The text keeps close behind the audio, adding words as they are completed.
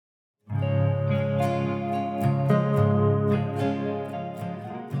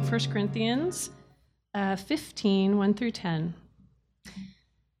1 Corinthians 15, 1 through 10.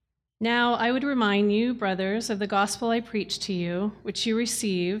 Now I would remind you, brothers, of the gospel I preached to you, which you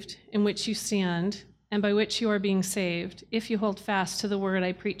received, in which you stand, and by which you are being saved, if you hold fast to the word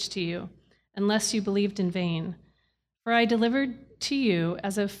I preached to you, unless you believed in vain. For I delivered to you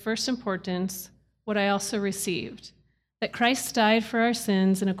as of first importance what I also received, that Christ died for our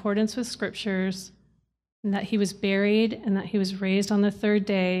sins in accordance with Scriptures, and that he was buried, and that he was raised on the third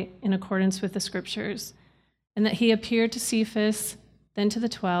day in accordance with the Scriptures, and that he appeared to Cephas, then to the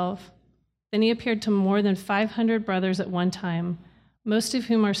 12. Then he appeared to more than 500 brothers at one time, most of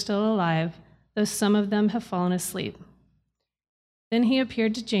whom are still alive, though some of them have fallen asleep. Then he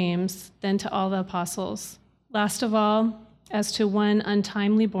appeared to James, then to all the apostles. Last of all, as to one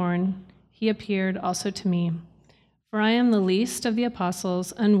untimely born, he appeared also to me. For I am the least of the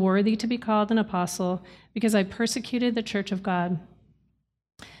apostles, unworthy to be called an apostle, because I persecuted the church of God.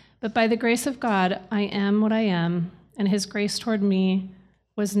 But by the grace of God, I am what I am, and his grace toward me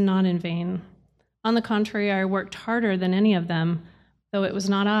was not in vain. On the contrary, I worked harder than any of them, though it was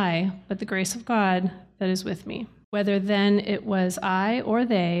not I, but the grace of God that is with me. Whether then it was I or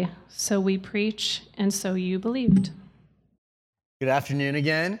they, so we preach, and so you believed. Good afternoon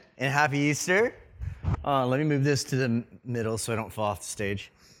again, and happy Easter. Let me move this to the middle so I don't fall off the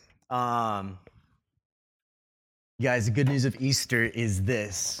stage. Guys, the good news of Easter is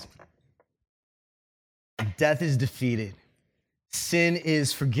this. Death is defeated. Sin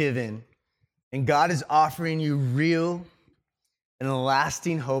is forgiven. And God is offering you real and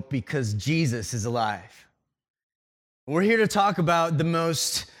lasting hope because Jesus is alive. We're here to talk about the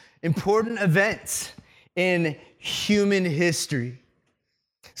most important event in human history,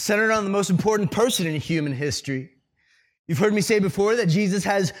 centered on the most important person in human history. You've heard me say before that Jesus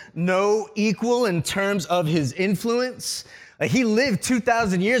has no equal in terms of his influence. He lived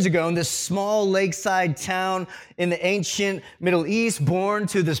 2,000 years ago in this small lakeside town in the ancient Middle East, born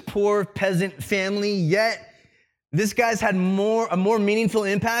to this poor peasant family, yet this guy's had a more meaningful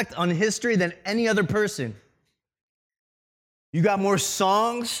impact on history than any other person. You got more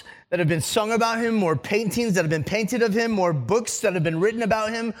songs that have been sung about him, more paintings that have been painted of him, more books that have been written about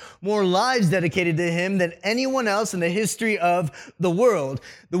him, more lives dedicated to him than anyone else in the history of the world.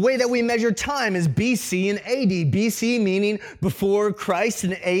 The way that we measure time is BC and AD. BC meaning before Christ,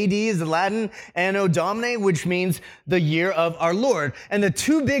 and AD is the Latin Anno Domini, which means the year of our Lord. And the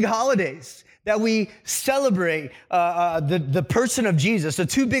two big holidays that we celebrate the person of Jesus, the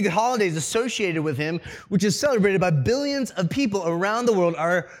two big holidays associated with him, which is celebrated by billions of people around the world,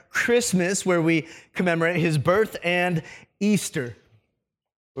 are Christmas, where we commemorate his birth, and Easter,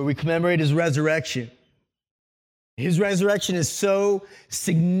 where we commemorate his resurrection. His resurrection is so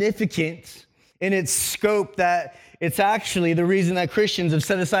significant in its scope that it's actually the reason that Christians have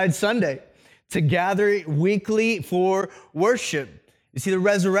set aside Sunday to gather weekly for worship. You see, the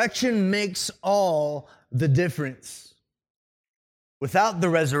resurrection makes all the difference. Without the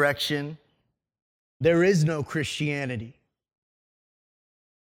resurrection, there is no Christianity.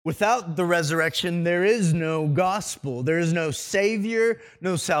 Without the resurrection, there is no gospel. There is no Savior,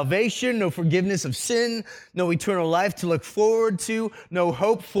 no salvation, no forgiveness of sin, no eternal life to look forward to, no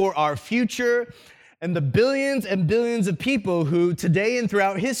hope for our future. And the billions and billions of people who today and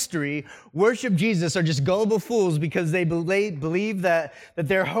throughout history worship Jesus are just gullible fools because they believe that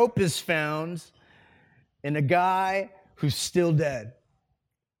their hope is found in a guy who's still dead.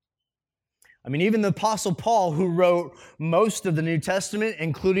 I mean, even the Apostle Paul, who wrote most of the New Testament,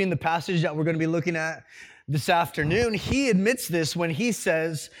 including the passage that we're going to be looking at this afternoon, he admits this when he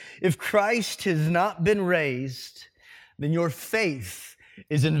says, if Christ has not been raised, then your faith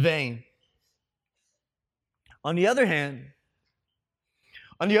is in vain. On the other hand,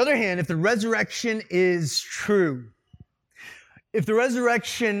 if the resurrection is true, if the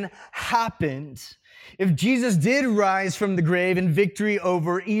resurrection happened, if Jesus did rise from the grave in victory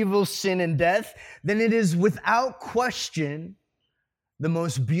over evil, sin, and death, then it is without question the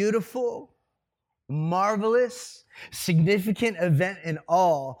most beautiful, marvelous, significant event in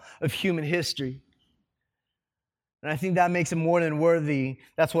all of human history. And I think that makes it more than worthy.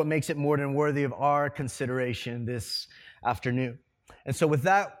 That's what makes it more than worthy of our consideration this afternoon. And so with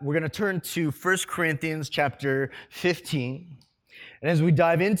that, we're going to turn to 1 Corinthians chapter 15. And as we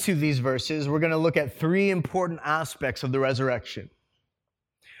dive into these verses, we're going to look at three important aspects of the resurrection.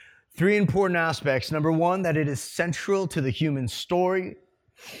 Three important aspects. Number one, that it is central to the human story.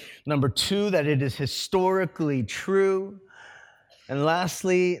 Number two, that it is historically true. And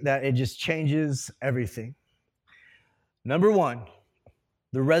lastly, that it just changes everything. Number one,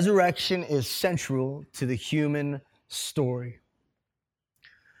 the resurrection is central to the human story.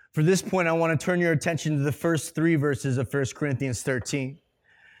 For this point, I want to turn your attention to the first 3 verses of 1 Corinthians 13.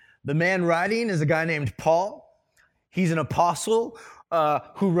 The man writing is a guy named Paul. He's an apostle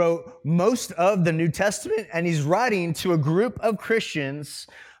who wrote most of the New Testament, and he's writing to a group of Christians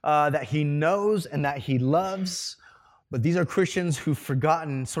that he knows and that he loves. But these are Christians who've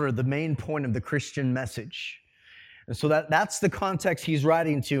forgotten sort of the main point of the Christian message. And so that's the context he's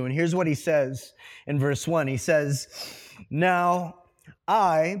writing to. And here's what he says in verse 1. He says, "Now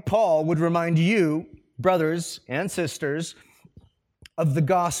I, Paul, would remind you, brothers and sisters, of the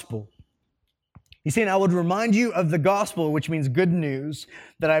gospel." He's saying, I would remind you of the gospel, which means good news,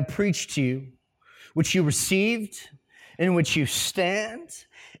 that I preached to you, which you received, in which you stand,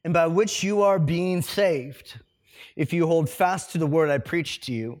 and by which you are being saved, if you hold fast to the word I preached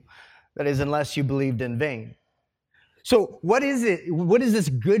to you, that is, unless you believed in vain. So what is it? What is this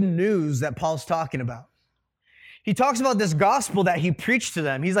good news that Paul's talking about? He talks about this gospel that he preached to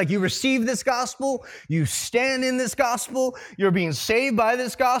them. He's like, you receive this gospel, you stand in this gospel, you're being saved by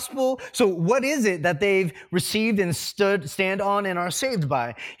this gospel. So what is it that they've received and stand on and are saved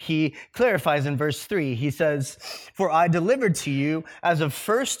by? He clarifies in verse 3. He says, "For I delivered to you as of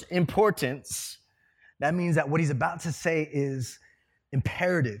first importance." That means that what he's about to say is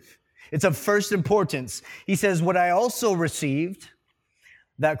imperative. It's of first importance. He says, "What I also received,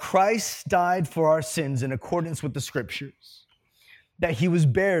 that Christ died for our sins in accordance with the scriptures, that he was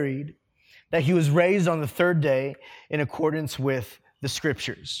buried, that he was raised on the 3rd day in accordance with the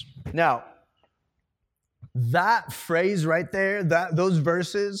scriptures." Now, that phrase right there, those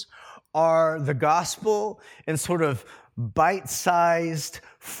verses are the gospel in sort of bite-sized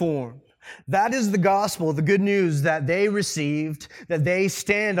form. That is the gospel, the good news that they received, that they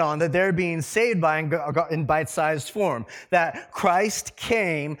stand on, that they're being saved by in bite-sized form. That Christ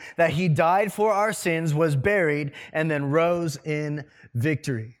came, that he died for our sins, was buried, and then rose in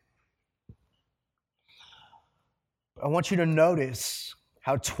victory. I want you to notice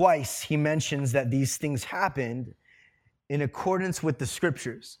how twice he mentions that these things happened in accordance with the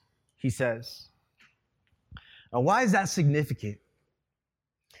scriptures, he says. Now, why is that significant?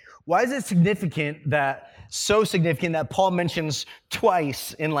 Why is it so significant that Paul mentions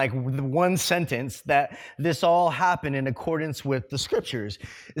twice in like one sentence that this all happened in accordance with the scriptures?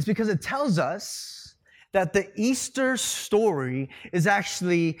 It's because it tells us that the Easter story is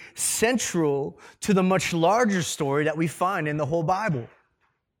actually central to the much larger story that we find in the whole Bible.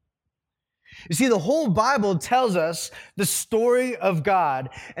 You see, the whole Bible tells us the story of God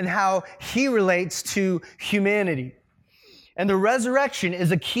and how he relates to humanity. And the resurrection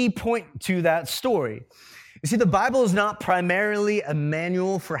is a key point to that story. You see, the Bible is not primarily a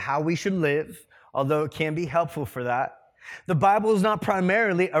manual for how we should live, although it can be helpful for that. The Bible is not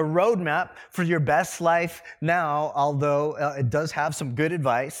primarily a roadmap for your best life now, although it does have some good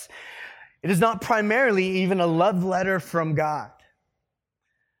advice. It is not primarily even a love letter from God.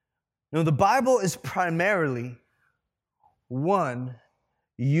 No, the Bible is primarily one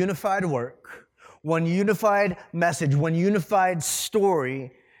unified work, one unified message, one unified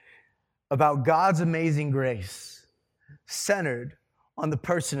story about God's amazing grace centered on the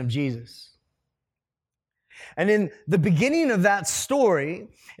person of Jesus. And in the beginning of that story,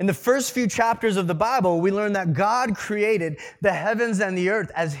 in the first few chapters of the Bible, we learn that God created the heavens and the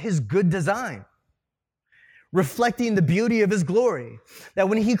earth as his good design, reflecting the beauty of his glory. That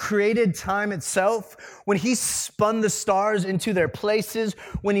when he created time itself, when he spun the stars into their places,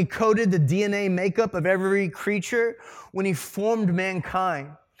 when he coded the DNA makeup of every creature, when he formed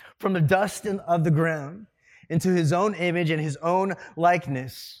mankind from the dust of the ground into his own image and his own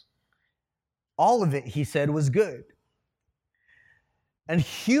likeness, all of it, he said, was good. And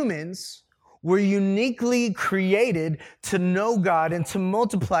humans were uniquely created to know God and to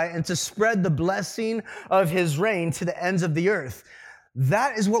multiply and to spread the blessing of his reign to the ends of the earth.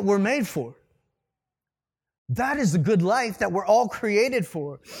 That is what we're made for. That is the good life that we're all created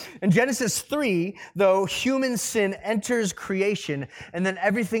for. In Genesis 3, though, human sin enters creation, and then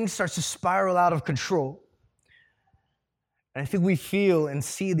everything starts to spiral out of control. And I think we feel and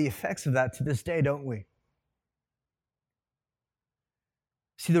see the effects of that to this day, don't we?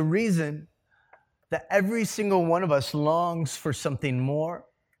 See, the reason that every single one of us longs for something more,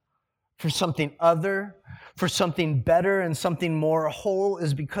 for something other, for something better and something more whole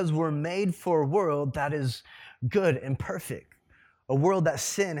is because we're made for a world that is good and perfect, a world that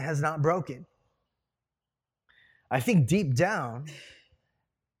sin has not broken. I think deep down,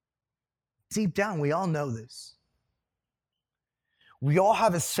 we all know this. We all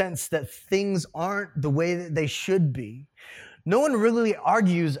have a sense that things aren't the way that they should be. No one really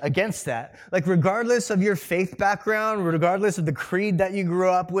argues against that. Like, regardless of your faith background, regardless of the creed that you grew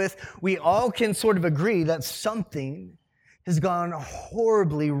up with, we all can sort of agree that something has gone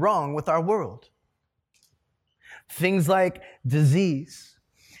horribly wrong with our world. Things like disease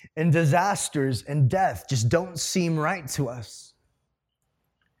and disasters and death just don't seem right to us.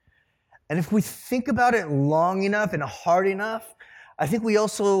 And if we think about it long enough and hard enough, I think we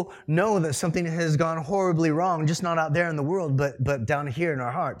also know that something has gone horribly wrong, just not out there in the world, but down here in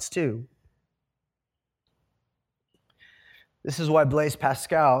our hearts too. This is why Blaise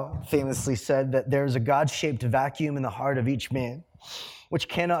Pascal famously said that there is a God-shaped vacuum in the heart of each man, which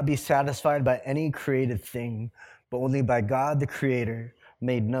cannot be satisfied by any created thing, but only by God the Creator,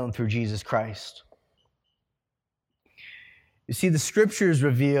 made known through Jesus Christ. You see, the scriptures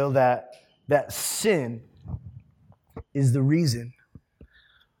reveal that sin is the reason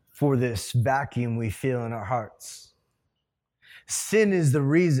for this vacuum we feel in our hearts. Sin is the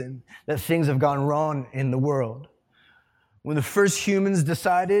reason that things have gone wrong in the world. When the first humans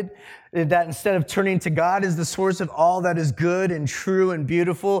decided that instead of turning to God as the source of all that is good and true and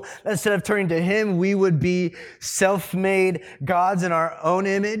beautiful, that instead of turning to Him, we would be self-made gods in our own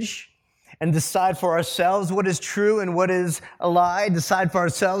image and decide for ourselves what is true and what is a lie, decide for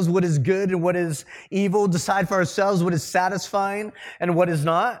ourselves what is good and what is evil, decide for ourselves what is satisfying and what is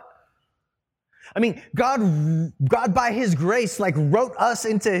not. I mean, God by His grace, wrote us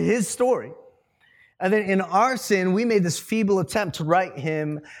into His story. And then in our sin, we made this feeble attempt to write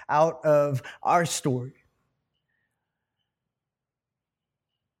Him out of our story.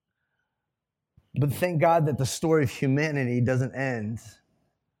 But thank God that the story of humanity doesn't end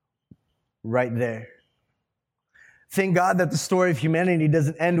right there. Thank God that the story of humanity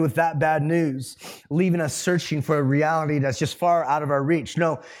doesn't end with that bad news, leaving us searching for a reality that's just far out of our reach.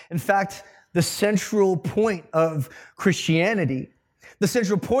 No, in fact, the central point of Christianity, the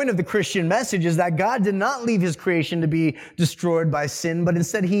central point of the Christian message is that God did not leave His creation to be destroyed by sin, but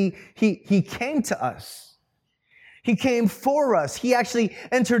instead He came to us. He came for us. He actually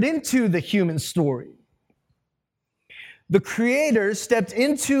entered into the human story. The Creator stepped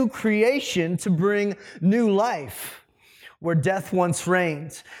into creation to bring new life where death once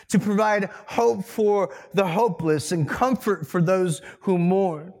reigned, to provide hope for the hopeless and comfort for those who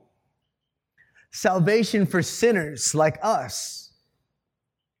mourn. Salvation for sinners like us.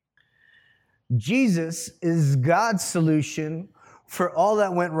 Jesus is God's solution for all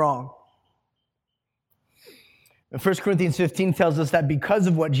that went wrong. And 1 Corinthians 15 tells us that because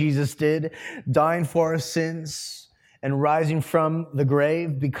of what Jesus did, dying for our sins and rising from the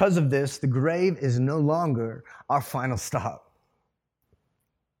grave, because of this, the grave is no longer our final stop.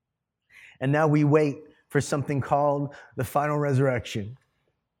 And now we wait for something called the final resurrection.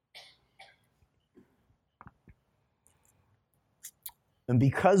 And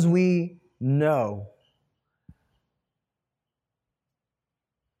because we know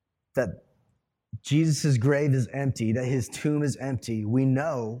that Jesus' grave is empty, that His tomb is empty, we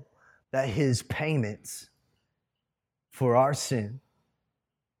know that His payment for our sin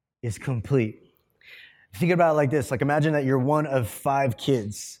is complete. Think about it like this. Imagine that you're one of 5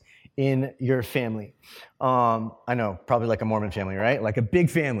 kids in your family. I know, probably like a Mormon family, right? Like a big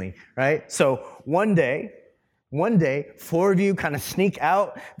family, right? So one day, 4 of you kind of sneak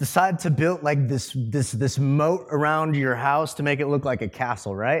out, decide to build this moat around your house to make it look like a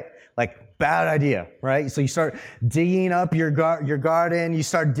castle, right? Bad idea, right? So you start digging up your garden, you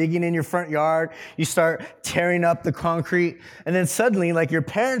start digging in your front yard, you start tearing up the concrete, and then suddenly, your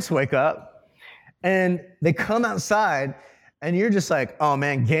parents wake up and they come outside and you're just like, oh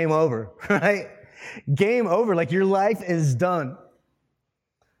man, game over, right? Game over, your life is done.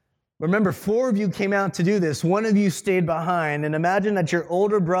 Remember, 4 of you came out to do this. 1 of you stayed behind. And imagine that your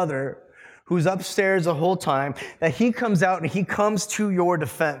older brother, who's upstairs the whole time, that he comes out and he comes to your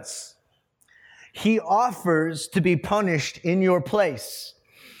defense. He offers to be punished in your place,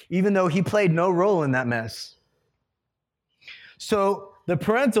 even though he played no role in that mess. So the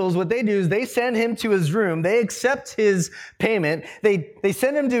parentals, what they do is they send him to his room. They accept his payment. They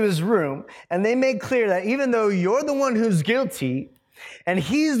send him to his room, and they make clear that even though you're the one who's guilty, and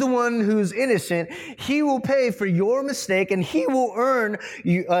he's the one who's innocent, he will pay for your mistake and he will earn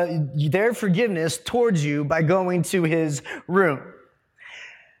their forgiveness towards you by going to his room.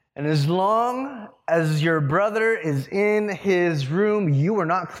 And as long as your brother is in his room, you are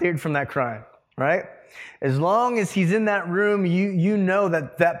not cleared from that crime, right? As long as he's in that room, you know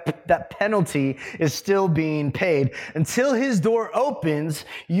that penalty is still being paid. Until his door opens,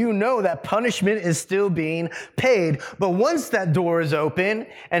 you know that punishment is still being paid. But once that door is open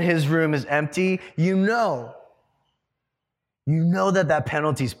and his room is empty, you know You know that that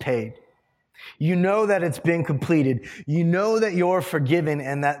penalty's paid. You know that it's been completed. You know that you're forgiven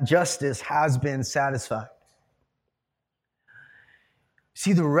and that justice has been satisfied.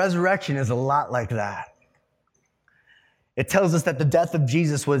 See, the resurrection is a lot like that. It tells us that the death of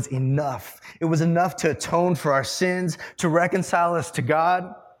Jesus was enough. It was enough to atone for our sins, to reconcile us to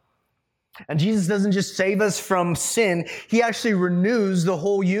God. And Jesus doesn't just save us from sin, he actually renews the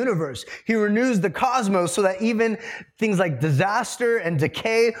whole universe. He renews the cosmos so that even things like disaster and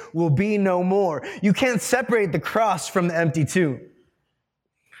decay will be no more. You can't separate the cross from the empty tomb.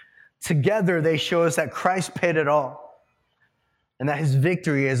 Together, they show us that Christ paid it all and that his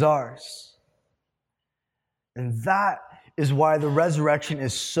victory is ours. And that is why the resurrection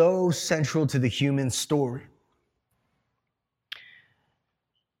is so central to the human story.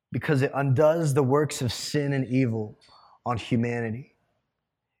 Because it undoes the works of sin and evil on humanity.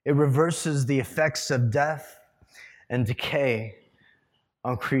 It reverses the effects of death and decay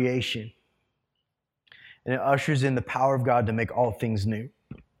on creation. And it ushers in the power of God to make all things new.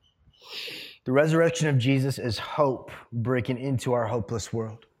 The resurrection of Jesus is hope breaking into our hopeless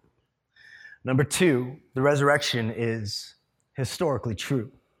world. Number two, the resurrection is historically true.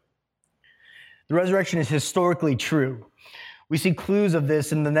 The resurrection is historically true. We see clues of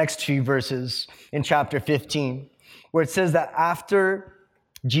this in the next few verses in chapter 15, where it says that after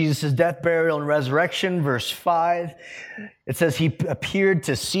Jesus' death, burial, and resurrection, verse 5, it says he appeared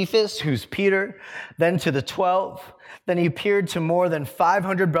to Cephas, who's Peter, then to the 12. Then he appeared to more than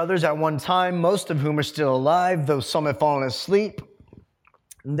 500 brothers at one time, most of whom are still alive, though some have fallen asleep.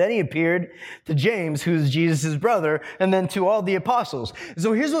 And then he appeared to James, who's Jesus' brother, and then to all the apostles.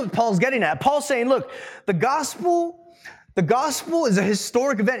 So here's what Paul's getting at. Paul's saying, look, the gospel is a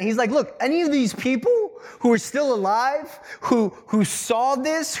historic event. He's like, look, any of these people who are still alive, who saw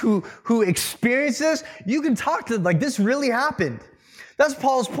this, who experienced this, you can talk to them like this really happened. That's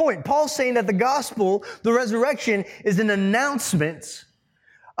Paul's point. Paul's saying that the gospel, the resurrection, is an announcement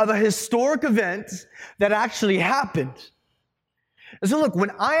of a historic event that actually happened. And so look,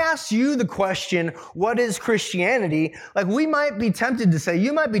 when I ask you the question, what is Christianity? Like you might be tempted to say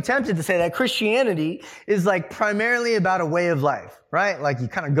that Christianity is like primarily about a way of life, right? Like you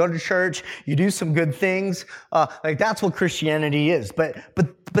kind of go to church, you do some good things. Like that's what Christianity is. But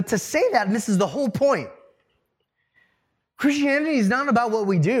to say that, and this is the whole point, Christianity is not about what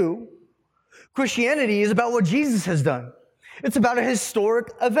we do. Christianity is about what Jesus has done. It's about a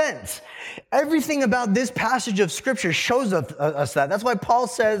historic event. Everything about this passage of Scripture shows us that. That's why Paul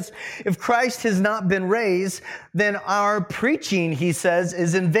says, if Christ has not been raised, then our preaching, he says,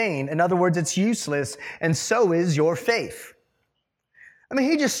 is in vain. In other words, it's useless, and so is your faith. I mean,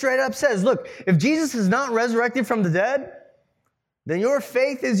 he just straight up says, look, if Jesus is not resurrected from the dead, then your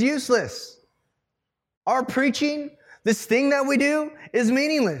faith is useless. Our preaching, this thing that we do, is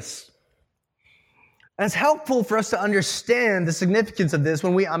meaningless. And it's helpful for us to understand the significance of this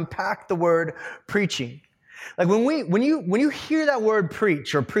when we unpack the word preaching. Like when you hear that word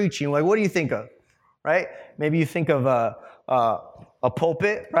preach or preaching, like what do you think of, right? Maybe you think of a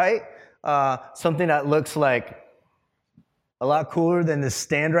pulpit, right? Something that looks like a lot cooler than this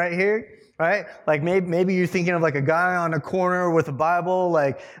stand right here, right? Like maybe you're thinking of like a guy on a corner with a Bible,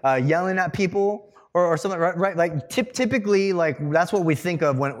 like yelling at people. Or something, right? Like typically, like that's what we think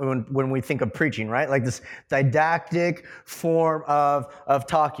of when we think of preaching, right? Like this didactic form of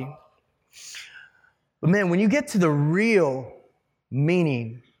talking. But man, when you get to the real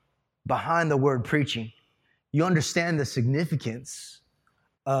meaning behind the word preaching, you understand the significance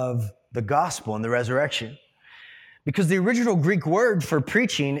of the gospel and the resurrection. Because the original Greek word for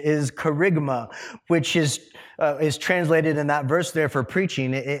preaching is kerygma, which is translated in that verse there for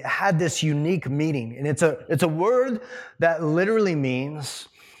preaching. It had this unique meaning, and it's a word that literally means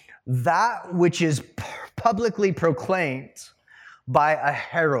that which is publicly proclaimed by a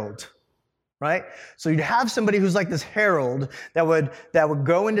herald, right? So you'd have somebody who's like this herald that would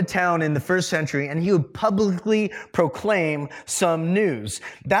go into town in the first century, and he would publicly proclaim some news.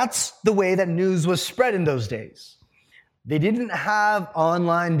 That's the way that news was spread in those days. They didn't have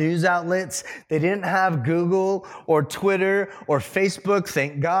online news outlets. They didn't have Google or Twitter or Facebook,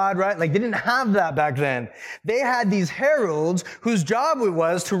 thank God, right? Like they didn't have that back then. They had these heralds whose job it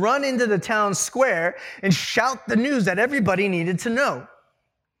was to run into the town square and shout the news that everybody needed to know.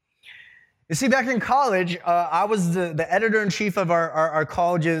 You see, back in college, I was the editor-in-chief of our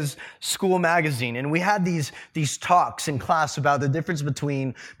college's school magazine, and we had these talks in class about the difference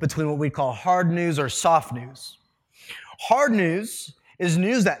between what we call hard news or soft news. Hard news is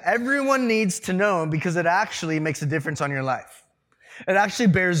news that everyone needs to know because it actually makes a difference on your life. It actually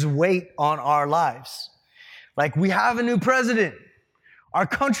bears weight on our lives. Like, we have a new president. Our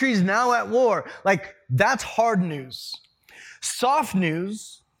country's now at war. Like, that's hard news. Soft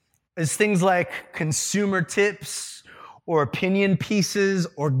news is things like consumer tips or opinion pieces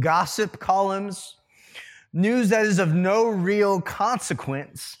or gossip columns. News that is of no real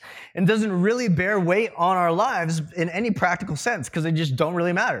consequence and doesn't really bear weight on our lives in any practical sense because they just don't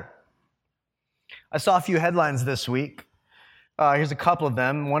really matter. I saw a few headlines this week. Here's a couple of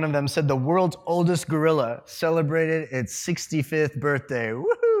them. One of them said the world's oldest gorilla celebrated its 65th birthday.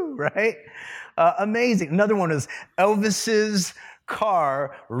 Woohoo, right? Amazing. Another one is Elvis's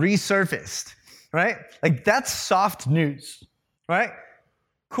car resurfaced, right? Like, that's soft news, right?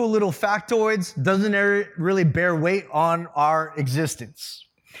 Cool little factoids, doesn't really bear weight on our existence.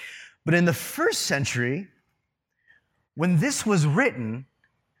 But in the first century, when this was written,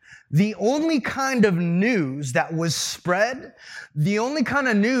 the only kind of news that was spread, the only kind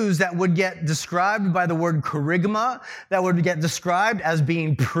of news that would get described by the word kerygma, that would get described as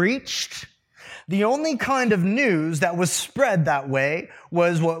being preached, the only kind of news that was spread that way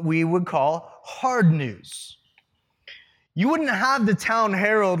was what we would call hard news. You wouldn't have the town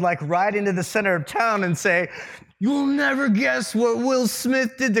herald like ride into the center of town and say, "You'll never guess what Will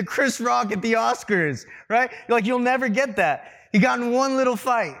Smith did to Chris Rock at the Oscars," right? Like, you'll never get that. He got in one little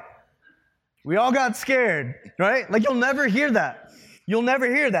fight. We all got scared, right? Like, you'll never hear that. You'll never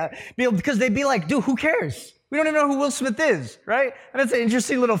hear that because they'd be like, "Dude, who cares? We don't even know who Will Smith is," right? And that's an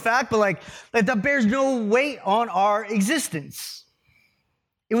interesting little fact, but like that bears no weight on our existence.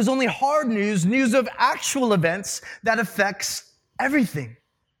 It was only hard news, news of actual events that affects everything.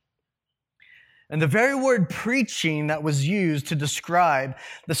 And the very word preaching that was used to describe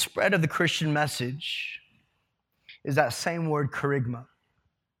the spread of the Christian message is that same word, kerygma.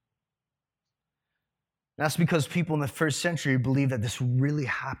 That's because people in the first century believed that this really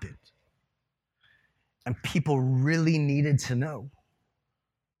happened. And people really needed to know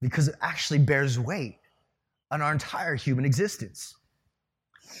because it actually bears weight on our entire human existence.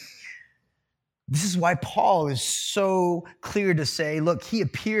 This is why Paul is so clear to say, look, he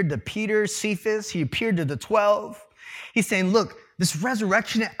appeared to Peter, Cephas, he appeared to the 12. He's saying, look, this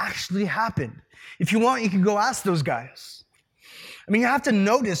resurrection, it actually happened. If you want, you can go ask those guys. I mean, you have to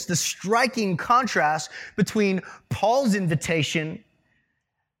notice the striking contrast between Paul's invitation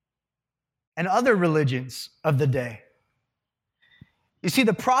and other religions of the day. You see,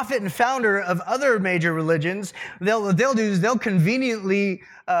 the prophet and founder of other major religions, they'll conveniently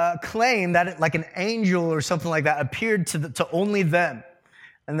claim that like an angel or something like that appeared to only them.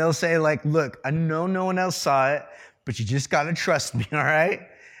 And they'll say like, "Look, I know no one else saw it, but you just got to trust me, all right?"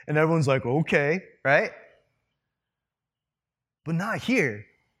 And everyone's like, "Okay," right? But not here.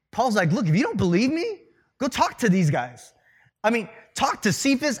 Paul's like, "Look, if you don't believe me, go talk to these guys. I mean, talk to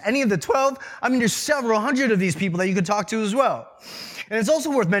Cephas, any of the 12. I mean, there's several hundred of these people that you could talk to as well." And it's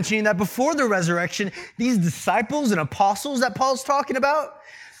also worth mentioning that before the resurrection, these disciples and apostles that Paul's talking about,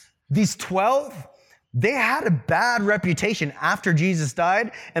 these 12, they had a bad reputation after Jesus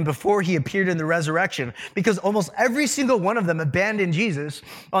died and before he appeared in the resurrection, because almost every single one of them abandoned Jesus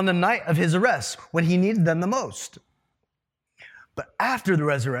on the night of his arrest when he needed them the most. But after the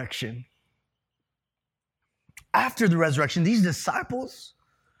resurrection, these disciples,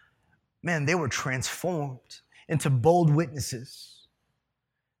 man, they were transformed into bold witnesses.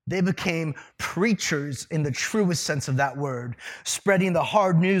 They became preachers in the truest sense of that word, spreading the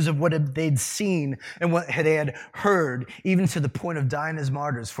hard news of what they'd seen and what they had heard, even to the point of dying as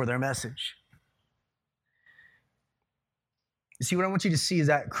martyrs for their message. You see, what I want you to see is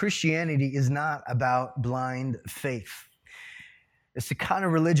that Christianity is not about blind faith. It's the kind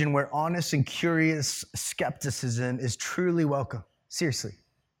of religion where honest and curious skepticism is truly welcome. Seriously.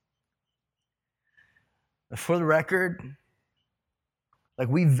 For the record, like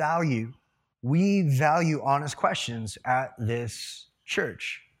we value honest questions at this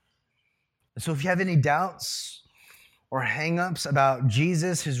church. And so if you have any doubts or hangups about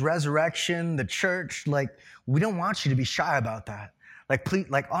Jesus, his resurrection, the church, like we don't want you to be shy about that. Like please,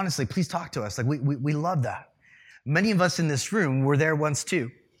 like honestly, please talk to us. Like we love that. Many of us in this room were there once too.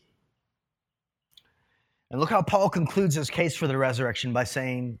 And look how Paul concludes his case for the resurrection by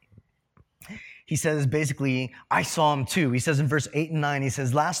saying, he says basically, I saw him too. He says in verse 8 and 9, he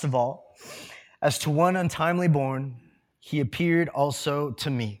says, "Last of all, as to one untimely born, he appeared also to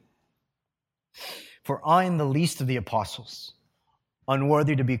me. For I am the least of the apostles,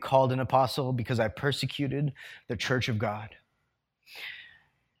 unworthy to be called an apostle because I persecuted the church of God."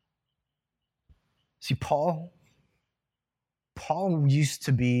 See, Paul used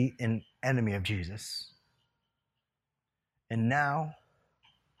to be an enemy of Jesus. And now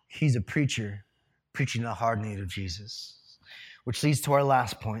he's a preacher preaching the hard news of Jesus. Which leads to our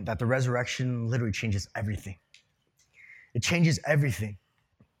last point, that the resurrection literally changes everything. It changes everything.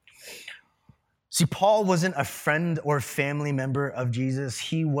 See, Paul wasn't a friend or family member of Jesus.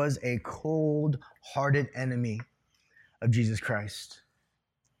 He was a cold-hearted enemy of Jesus Christ.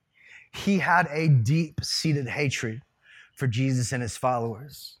 He had a deep-seated hatred for Jesus and his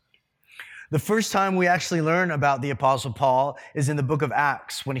followers. The first time we actually learn about the Apostle Paul is in the book of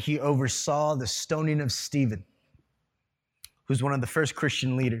Acts, when he oversaw the stoning of Stephen, who's one of the first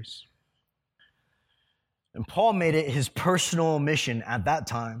Christian leaders. And Paul made it his personal mission at that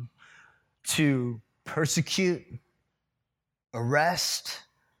time to persecute, arrest,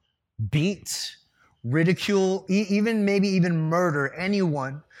 beat, ridicule, maybe even murder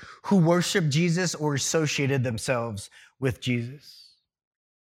anyone who worshiped Jesus or associated themselves with Jesus.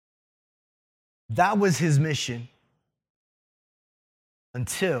 That was his mission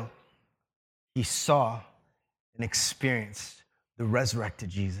until he saw and experienced the resurrected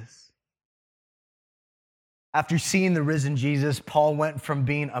Jesus. After seeing the risen Jesus, Paul went from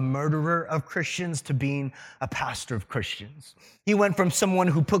being a murderer of Christians to being a pastor of Christians. He went from someone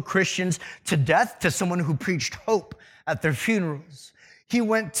who put Christians to death to someone who preached hope at their funerals. He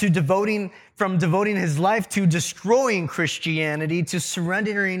went to devoting his life to destroying Christianity to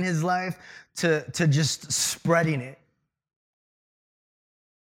surrendering his life to just spreading it.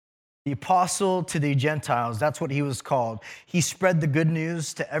 The apostle to the Gentiles, that's what he was called. He spread the good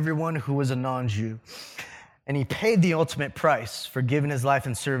news to everyone who was a non-Jew. And he paid the ultimate price for giving his life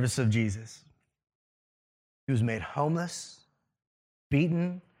in service of Jesus. He was made homeless,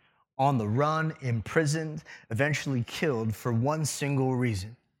 beaten, on the run, imprisoned, eventually killed for one single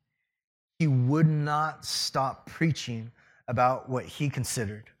reason. He would not stop preaching about what he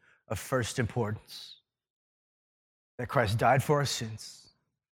considered of first importance. That Christ died for our sins,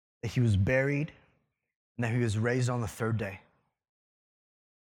 that he was buried, and that he was raised on the third day.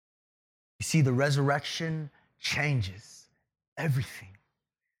 You see, the resurrection changes everything.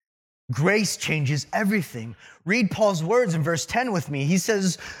 Grace changes everything. Read Paul's words in verse 10 with me. He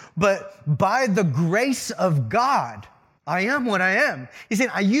says, but by the grace of God, I am what I am. He's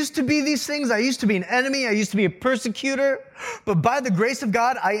saying, I used to be these things. I used to be an enemy. I used to be a persecutor. But by the grace of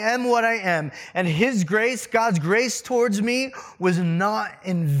God, I am what I am. And his grace, God's grace towards me, was not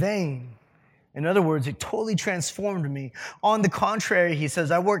in vain. In other words, it totally transformed me. On the contrary, he says,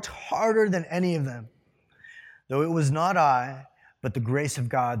 I worked harder than any of them, though it was not I, but the grace of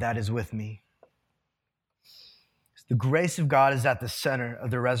God that is with me. The grace of God is at the center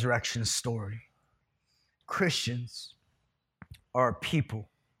of the resurrection story. Christians are a people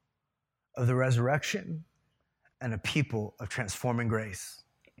of the resurrection and a people of transforming grace.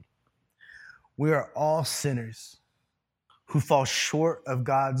 We are all sinners who fall short of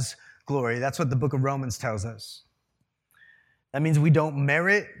God's glory. That's what the book of Romans tells us. That means we don't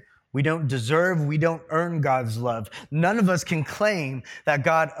merit, we don't deserve, we don't earn God's love. None of us can claim that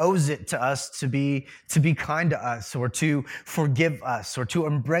God owes it to us to be kind to us, or to forgive us, or to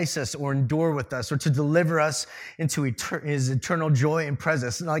embrace us, or endure with us, or to deliver us into his eternal joy and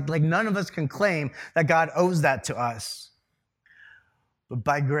presence. Like none of us can claim that God owes that to us. But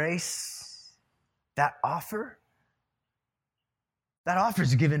by grace, that offer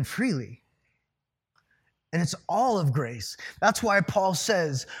is given freely. And it's all of grace. That's why Paul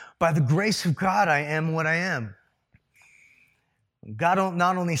says, by the grace of God, I am what I am. God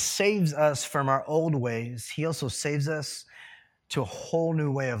not only saves us from our old ways, he also saves us to a whole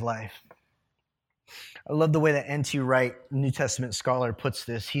new way of life. I love the way that N.T. Wright, New Testament scholar, puts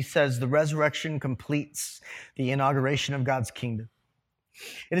this. He says, the resurrection completes the inauguration of God's kingdom.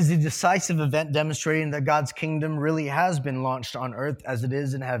 It is a decisive event demonstrating that God's kingdom really has been launched on earth as it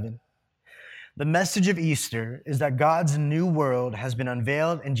is in heaven. The message of Easter is that God's new world has been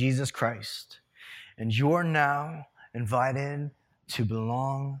unveiled in Jesus Christ, and you're now invited to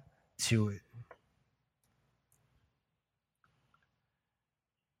belong to it.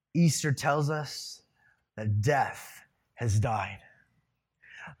 Easter tells us that death has died,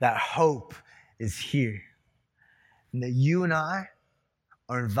 that hope is here, and that you and I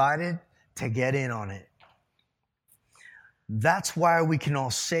are invited to get in on it. That's why we can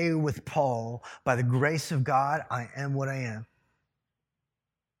all say with Paul, by the grace of God, I am what I am.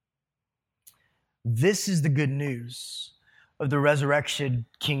 This is the good news of the resurrection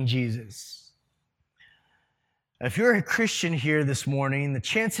King Jesus. If you're a Christian here this morning, the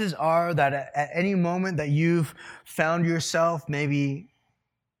chances are that at any moment that you've found yourself maybe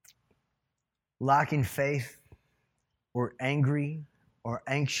lacking faith, or angry, or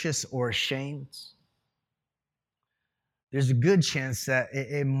anxious, or ashamed, there's a good chance that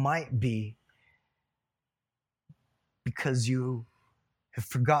it might be because you have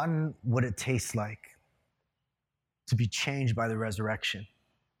forgotten what it tastes like to be changed by the resurrection.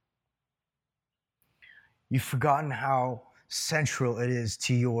 You've forgotten how central it is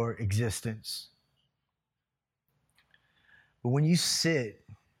to your existence. But when you sit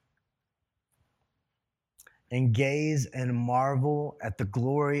and gaze and marvel at the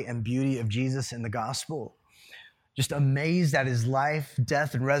glory and beauty of Jesus in the gospel, just amazed at his life,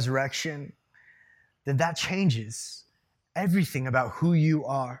 death, and resurrection, then that changes everything about who you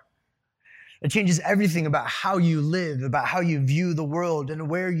are. It changes everything about how you live, about how you view the world, and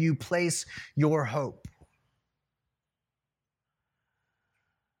where you place your hope.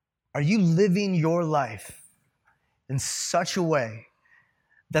 Are you living your life in such a way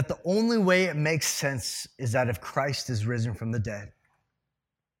that the only way it makes sense is that if Christ is risen from the dead?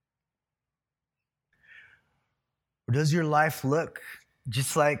 Or does your life look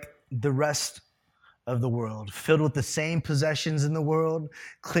just like the rest of the world, filled with the same possessions in the world,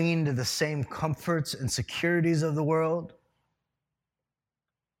 clinging to the same comforts and securities of the world?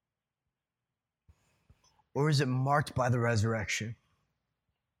 Or is it marked by the resurrection?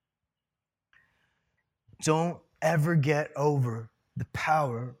 Don't ever get over the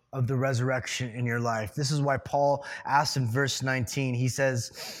power of the resurrection in your life. This is why Paul asks in verse 19, he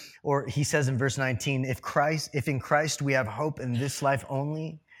says in verse 19, if in Christ we have hope in this life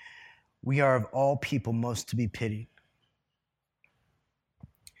only, we are of all people most to be pitied.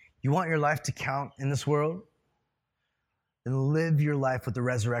 You want your life to count in this world? Then live your life with the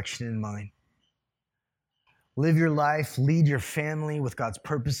resurrection in mind. Live your life, lead your family with God's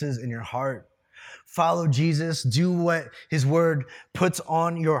purposes in your heart. Follow Jesus, do what his word puts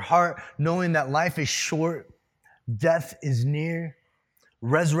on your heart, knowing that life is short, death is near,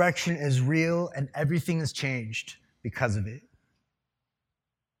 resurrection is real, and everything has changed because of it.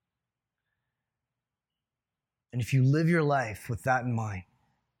 And if you live your life with that in mind,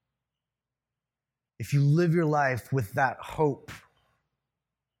 if you live your life with that hope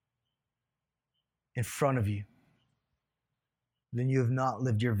in front of you, then you have not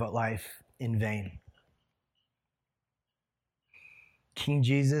lived your life in vain. King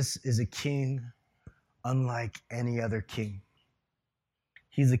Jesus is a king unlike any other king.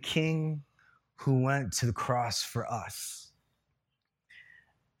 He's a king who went to the cross for us.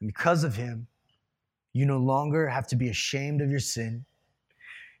 And because of him, you no longer have to be ashamed of your sin.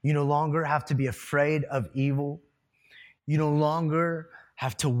 You no longer have to be afraid of evil. You no longer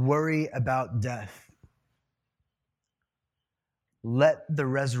have to worry about death. Let the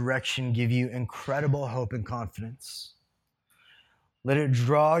resurrection give you incredible hope and confidence. Let it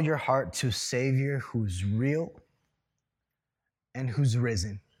draw your heart to a Savior who's real and who's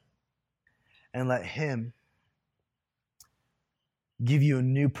risen. And let him give you a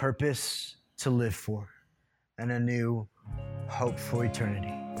new purpose to live for and a new hope for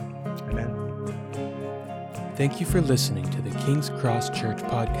eternity. Amen. Thank you for listening to the King's Cross Church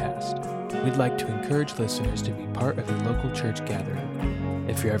podcast. We'd like to encourage listeners to be part of a local church gathering.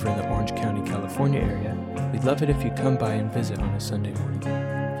 If you're ever in the Orange County, California area, we'd love it if you come by and visit on a Sunday morning.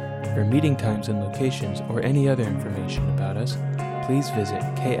 For meeting times and locations or any other information about us, please visit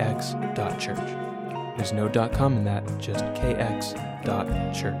kx.church. There's no .com in that, just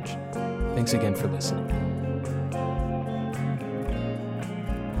kx.church. Thanks again for listening.